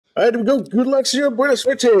All right, here we go. Good luck, Sierra. Buena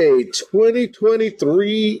suerte.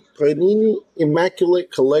 2023 Panini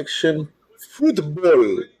Immaculate Collection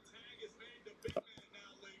Football.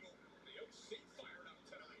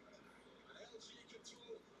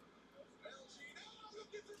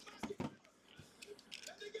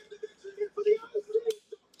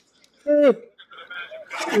 Uh,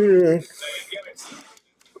 uh,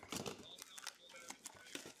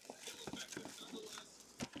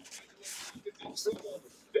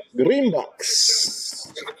 Green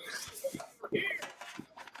box.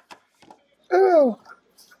 Oh.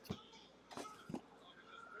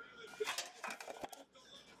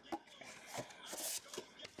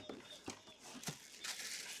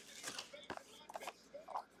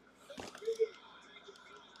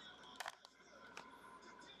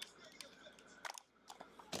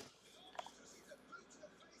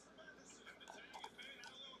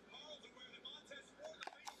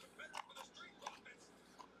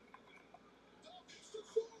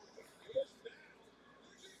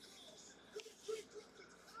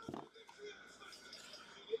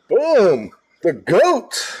 Boom. The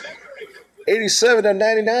GOAT. 87 to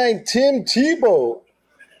 99. Tim Tebow.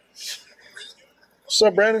 What's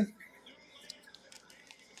up, Brandon?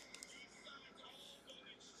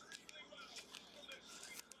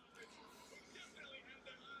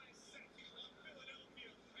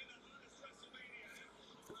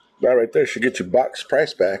 That right there should get your box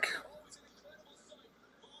price back.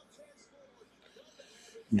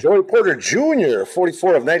 Joey Porter Jr.,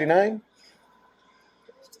 44 of 99.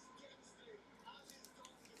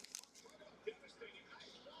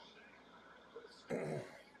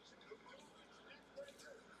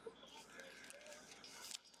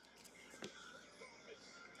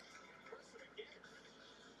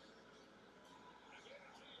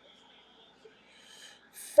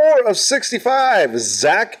 4 of 65.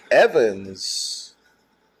 Zach Evans.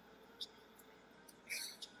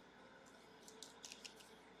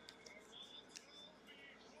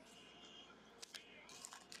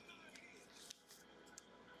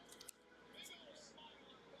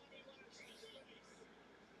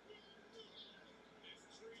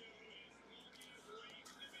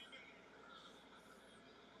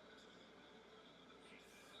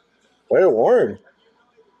 Way Warren.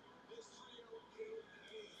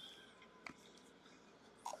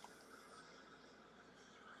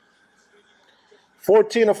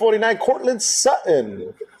 14 of 49. Cortland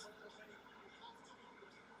Sutton.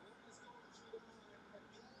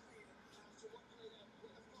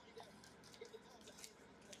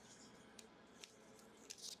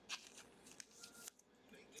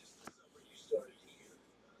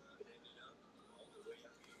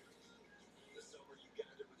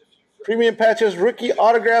 Premium patches, rookie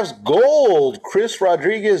autographs, gold. Chris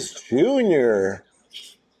Rodriguez Jr.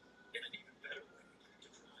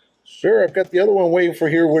 Sure, I've got the other one waiting for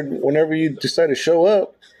here whenever you decide to show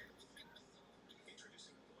up.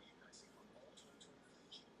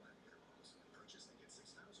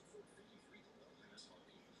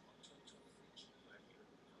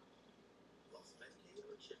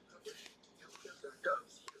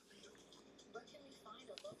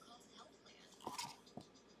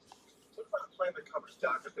 Plan that covers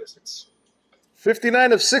doctor visits.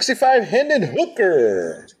 59 of 65. Hendon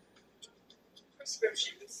Hooker.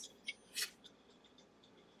 Prescriptions.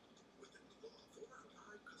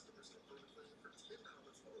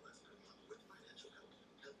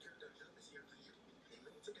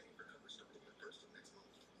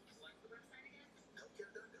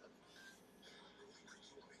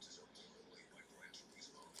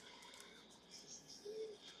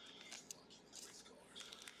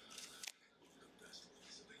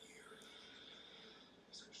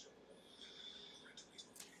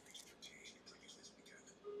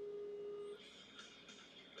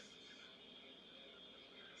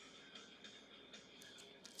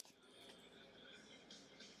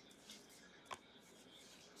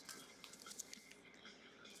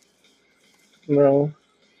 No.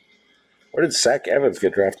 Where did Zach Evans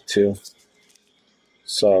get drafted to?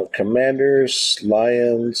 So Commanders,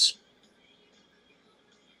 Lions.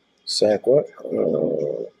 Zach what?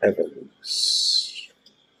 Evans.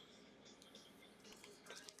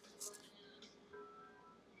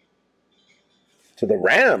 To the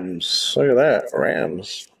Rams. Look at that.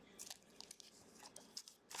 Rams.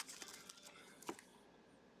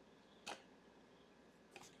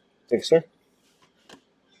 Thanks, sir.